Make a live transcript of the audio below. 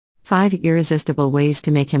5 Irresistible Ways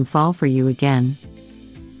to Make Him Fall for You Again.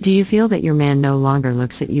 Do you feel that your man no longer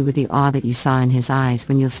looks at you with the awe that you saw in his eyes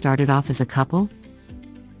when you started off as a couple?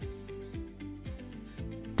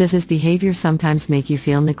 Does his behavior sometimes make you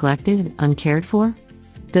feel neglected and uncared for?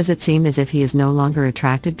 Does it seem as if he is no longer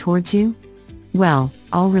attracted towards you? Well,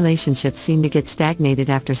 all relationships seem to get stagnated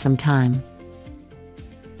after some time.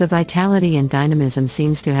 The vitality and dynamism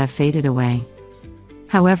seems to have faded away.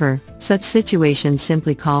 However, such situations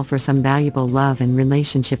simply call for some valuable love and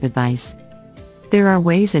relationship advice. There are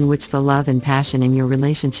ways in which the love and passion in your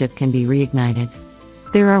relationship can be reignited.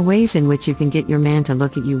 There are ways in which you can get your man to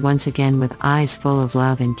look at you once again with eyes full of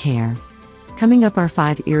love and care. Coming up are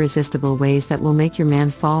 5 irresistible ways that will make your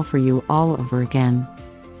man fall for you all over again.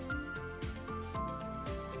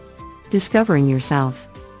 Discovering yourself.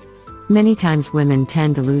 Many times women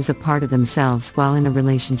tend to lose a part of themselves while in a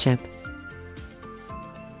relationship.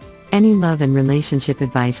 Any love and relationship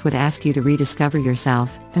advice would ask you to rediscover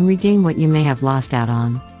yourself and regain what you may have lost out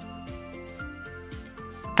on.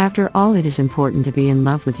 After all, it is important to be in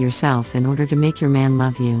love with yourself in order to make your man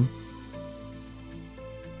love you.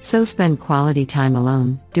 So spend quality time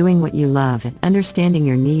alone, doing what you love and understanding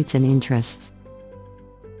your needs and interests.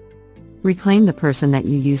 Reclaim the person that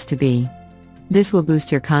you used to be. This will boost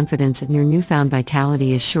your confidence, and your newfound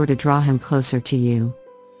vitality is sure to draw him closer to you.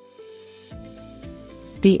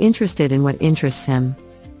 Be interested in what interests him.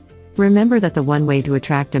 Remember that the one way to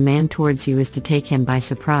attract a man towards you is to take him by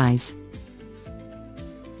surprise.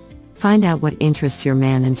 Find out what interests your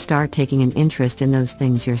man and start taking an interest in those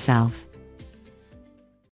things yourself.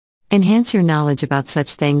 Enhance your knowledge about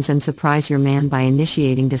such things and surprise your man by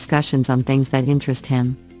initiating discussions on things that interest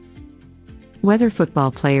him. Whether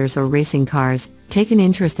football players or racing cars, take an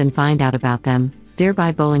interest and find out about them,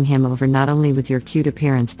 thereby bowling him over not only with your cute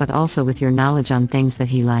appearance but also with your knowledge on things that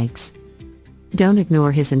he likes. Don't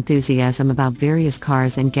ignore his enthusiasm about various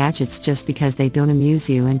cars and gadgets just because they don't amuse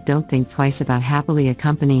you, and don't think twice about happily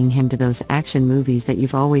accompanying him to those action movies that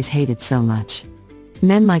you've always hated so much.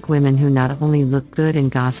 Men like women who not only look good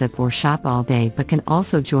and gossip or shop all day but can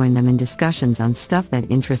also join them in discussions on stuff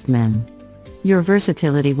that interest men. Your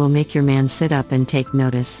versatility will make your man sit up and take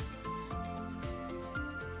notice.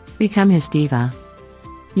 Become his diva.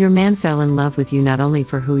 Your man fell in love with you not only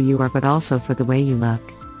for who you are but also for the way you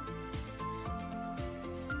look.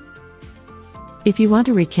 If you want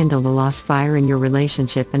to rekindle the lost fire in your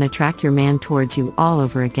relationship and attract your man towards you all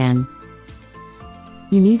over again,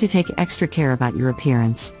 you need to take extra care about your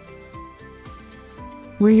appearance.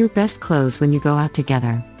 Wear your best clothes when you go out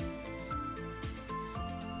together.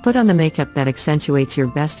 Put on the makeup that accentuates your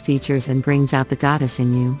best features and brings out the goddess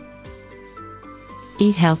in you.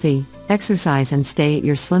 Eat healthy, exercise and stay at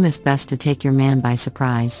your slimmest best to take your man by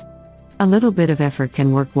surprise. A little bit of effort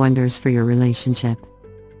can work wonders for your relationship.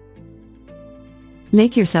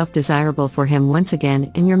 Make yourself desirable for him once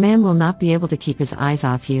again, and your man will not be able to keep his eyes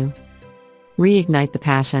off you. Reignite the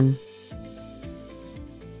passion.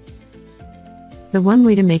 The one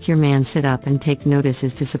way to make your man sit up and take notice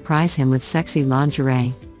is to surprise him with sexy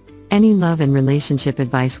lingerie. Any love and relationship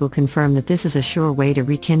advice will confirm that this is a sure way to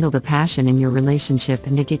rekindle the passion in your relationship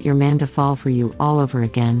and to get your man to fall for you all over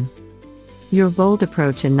again. Your bold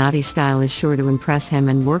approach and naughty style is sure to impress him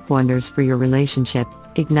and work wonders for your relationship,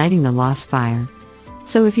 igniting the lost fire.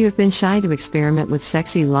 So if you have been shy to experiment with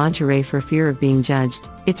sexy lingerie for fear of being judged,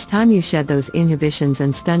 it's time you shed those inhibitions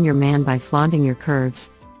and stun your man by flaunting your curves.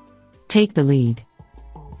 Take the lead.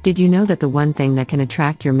 Did you know that the one thing that can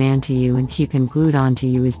attract your man to you and keep him glued onto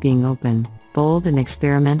you is being open, bold and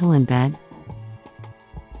experimental in bed?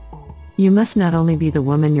 You must not only be the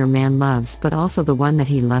woman your man loves but also the one that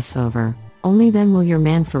he lusts over. Only then will your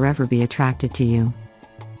man forever be attracted to you.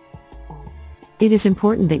 It is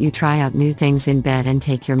important that you try out new things in bed and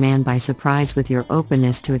take your man by surprise with your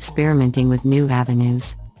openness to experimenting with new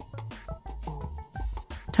avenues.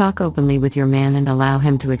 Talk openly with your man and allow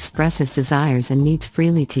him to express his desires and needs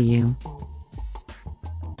freely to you.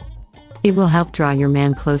 It will help draw your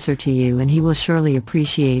man closer to you, and he will surely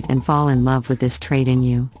appreciate and fall in love with this trait in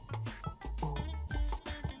you.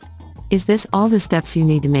 Is this all the steps you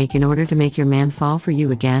need to make in order to make your man fall for you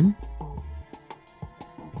again?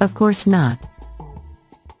 Of course not.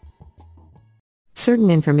 Certain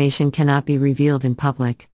information cannot be revealed in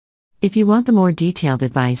public. If you want the more detailed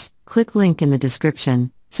advice, click link in the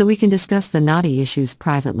description, so we can discuss the naughty issues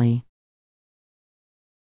privately.